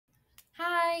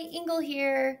Ingle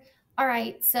here. All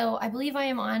right, so I believe I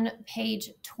am on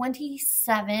page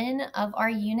 27 of our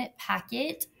unit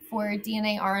packet for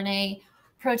DNA, RNA,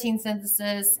 protein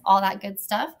synthesis, all that good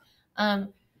stuff.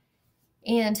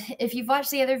 And if you've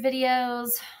watched the other videos,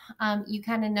 you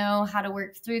kind of know how to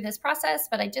work through this process,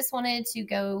 but I just wanted to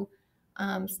go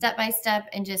step by step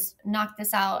and just knock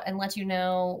this out and let you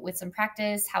know with some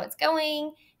practice how it's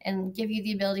going and give you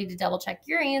the ability to double check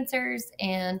your answers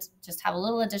and just have a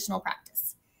little additional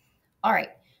practice. All right,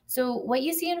 so what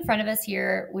you see in front of us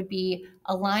here would be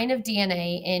a line of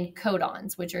DNA in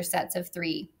codons, which are sets of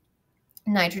 3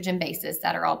 nitrogen bases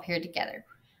that are all paired together.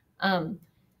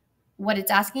 What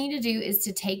it's asking you to do is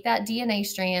to take that DNA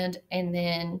strand and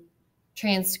then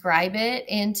transcribe it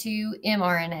into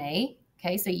mRNA.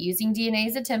 Okay, so using DNA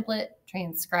as a template,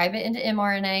 transcribe it into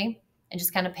mRNA and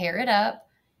just kind of pair it up.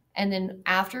 And then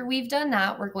after we've done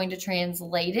that, we're going to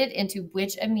translate it into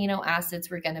which amino acids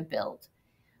we're going to build.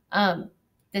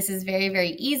 This is very,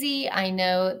 very easy. I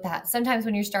know that sometimes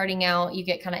when you're starting out, you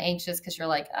get kind of anxious because you're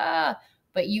like,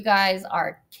 but you guys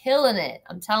are killing it.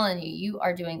 I'm telling you, you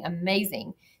are doing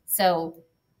amazing. So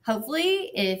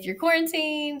hopefully if you're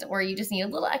quarantined or you just need a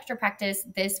little extra practice,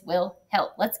 this will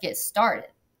help. Let's get started.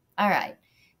 All right.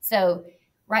 So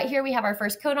right here we have our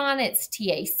first codon. It's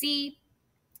TAC.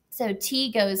 So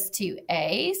T goes to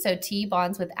A. So T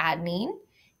bonds with adenine.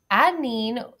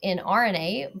 Adenine in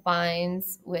RNA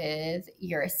binds with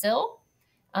uracil.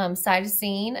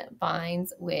 Cytosine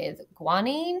binds with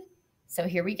guanine. So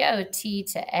here we go. T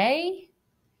to A,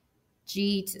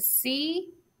 G to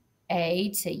C, A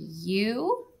to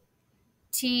U,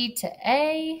 T to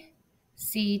A,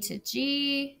 C to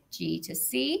G, G to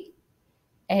C,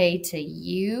 A to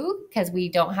U, because we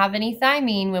don't have any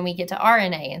thymine when we get to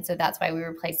RNA, and so that's why we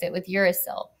replace it with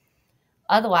uracil.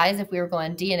 Otherwise, if we were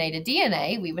going DNA to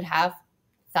DNA, we would have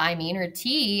thymine or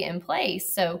T in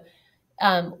place. So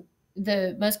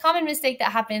the most common mistake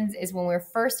that happens is when we're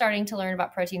first starting to learn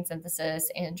about protein synthesis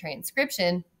and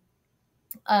transcription,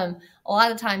 a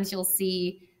lot of times you'll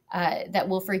see that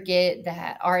we'll forget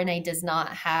that RNA does not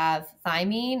have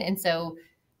thymine. And so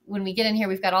when we get in here,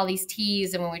 we've got all these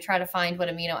T's, and when we try to find what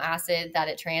amino acid that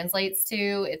it translates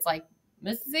to, it's like,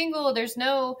 Mrs. Ingle, there's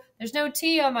no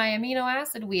T on my amino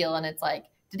acid wheel. And it's like,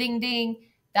 ding, ding.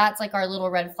 That's like our little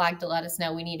red flag to let us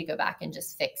know we need to go back and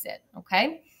just fix it.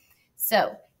 Okay.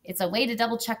 So it's a way to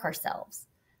double check ourselves.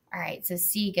 All right. So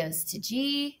C goes to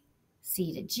G,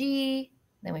 C to G.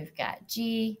 Then we've got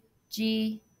G,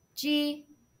 G, G,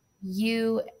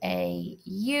 U, A,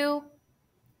 U,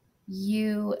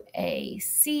 U, A,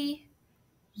 C,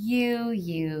 U,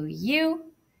 U, U,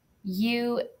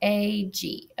 U, A,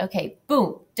 G. Okay,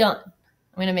 boom, done.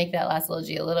 I'm going to make that last little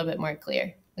G a little bit more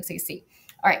clear. Looks like a C.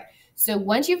 All right, so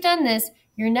once you've done this,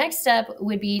 your next step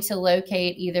would be to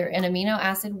locate either an amino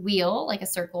acid wheel, like a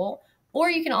circle,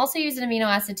 or you can also use an amino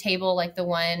acid table like the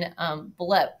one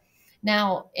below.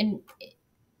 Now,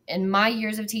 in my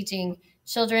years of teaching,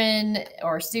 children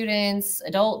or students,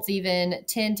 adults even,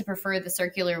 tend to prefer the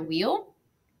circular wheel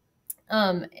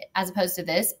as opposed to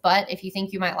this. But if you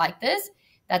think you might like this,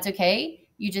 that's okay.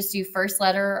 You just do first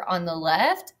letter on the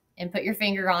left and put your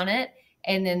finger on it.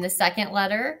 And then the second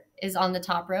letter is on the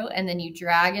top row. And then you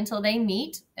drag until they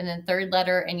meet. And then third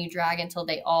letter, and you drag until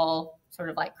they all sort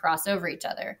of like cross over each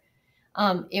other.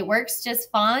 It works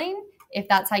just fine if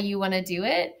that's how you want to do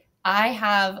it. I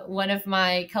have one of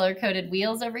my color-coded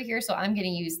wheels over here, so I'm going to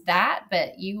use that.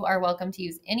 But you are welcome to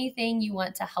use anything you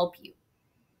want to help you.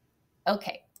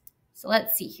 Okay, so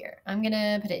let's see here. I'm going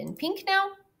to put it in pink now.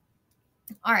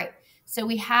 All right, so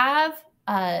we have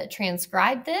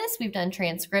transcribed this. We've done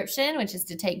transcription, which is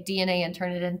to take DNA and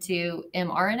turn it into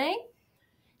mRNA.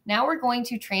 Now we're going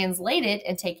to translate it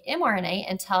and take mRNA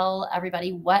and tell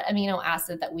everybody what amino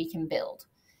acid that we can build.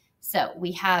 So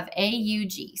we have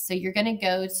AUG. So you're going to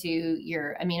go to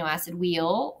your amino acid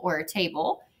wheel or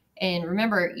table. And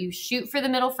remember, you shoot for the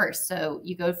middle first. So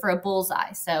you go for a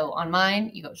bullseye. So on mine,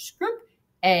 you go scroop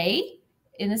A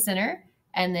in the center,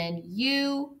 and then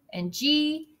U and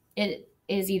G, it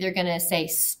is either going to say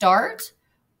start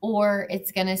or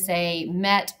it's going to say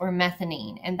met or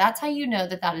methionine. And that's how you know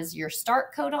that that is your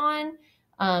start codon.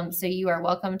 So you are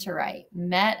welcome to write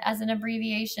met as an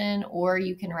abbreviation, or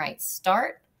you can write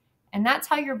start. And that's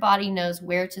how your body knows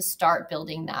where to start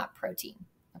building that protein.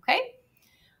 Okay.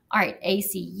 All right.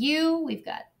 ACU, we've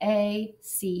got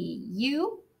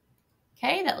ACU.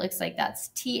 Okay. That looks like that's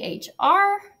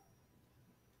THR.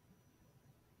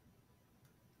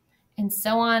 And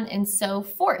so on and so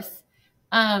forth.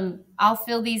 I'll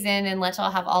fill these in and let y'all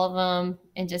have all of them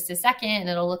in just a second, and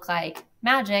it'll look like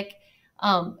magic.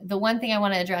 The one thing I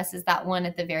want to address is that one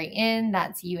at the very end.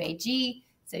 That's UAG.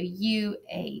 So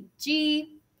UAG,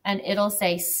 and it'll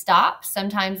say stop.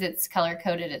 Sometimes it's color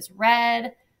coded as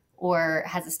red or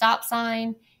has a stop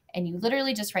sign. And you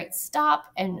literally just write stop.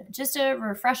 And just a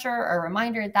refresher or a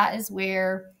reminder, that is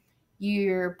where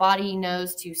your body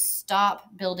knows to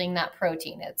stop building that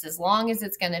protein. It's as long as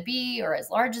it's going to be or as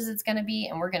large as it's going to be,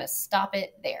 and we're going to stop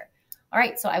it there. All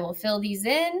right, so I will fill these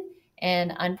in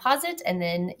and unpause it, and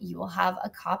then you will have a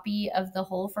copy of the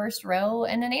whole first row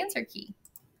and an answer key.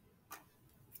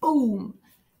 Boom.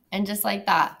 And just like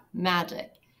that,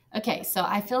 magic. Okay, so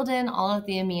I filled in all of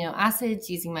the amino acids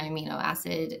using my amino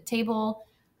acid table.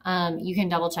 You can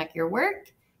double check your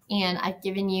work, and I've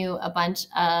given you a bunch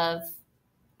of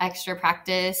extra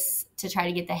practice to try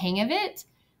to get the hang of it.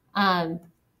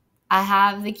 I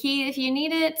have the key if you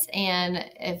need it, and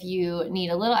if you need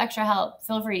a little extra help,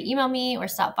 feel free to email me or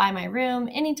stop by my room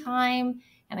anytime,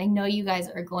 and I know you guys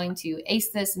are going to ace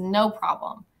this no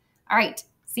problem. All right,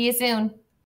 see you soon.